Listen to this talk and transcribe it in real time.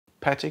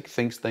Patek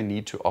thinks they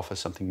need to offer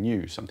something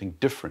new, something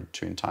different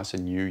to entice a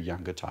new,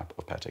 younger type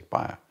of Patek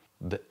buyer.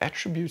 The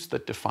attributes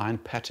that define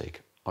Patek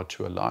are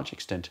to a large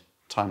extent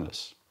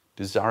timeless.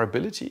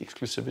 Desirability,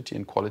 exclusivity,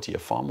 and quality are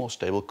far more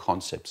stable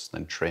concepts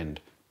than trend,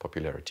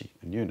 popularity,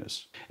 and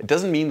newness. It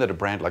doesn't mean that a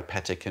brand like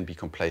Patek can be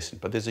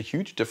complacent, but there's a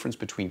huge difference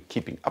between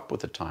keeping up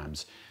with the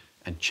times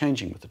and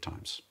changing with the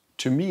times.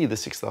 To me, the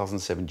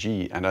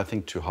 6007G, and I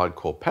think to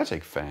hardcore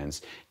Patek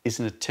fans, is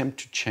an attempt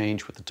to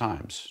change with the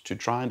times, to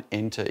try and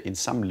enter in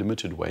some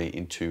limited way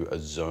into a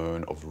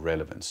zone of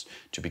relevance,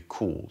 to be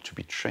cool, to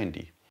be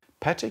trendy.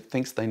 Patek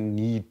thinks they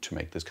need to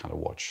make this kind of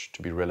watch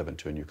to be relevant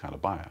to a new kind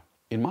of buyer.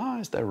 In my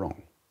eyes, they're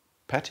wrong.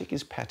 Patek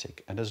is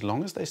Patek, and as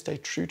long as they stay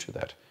true to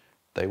that,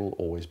 they will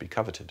always be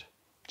coveted.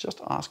 Just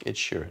ask Ed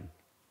Sheeran.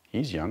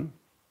 He's young,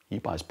 he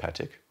buys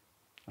Patek,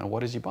 and what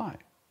does he buy?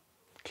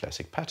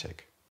 Classic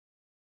Patek.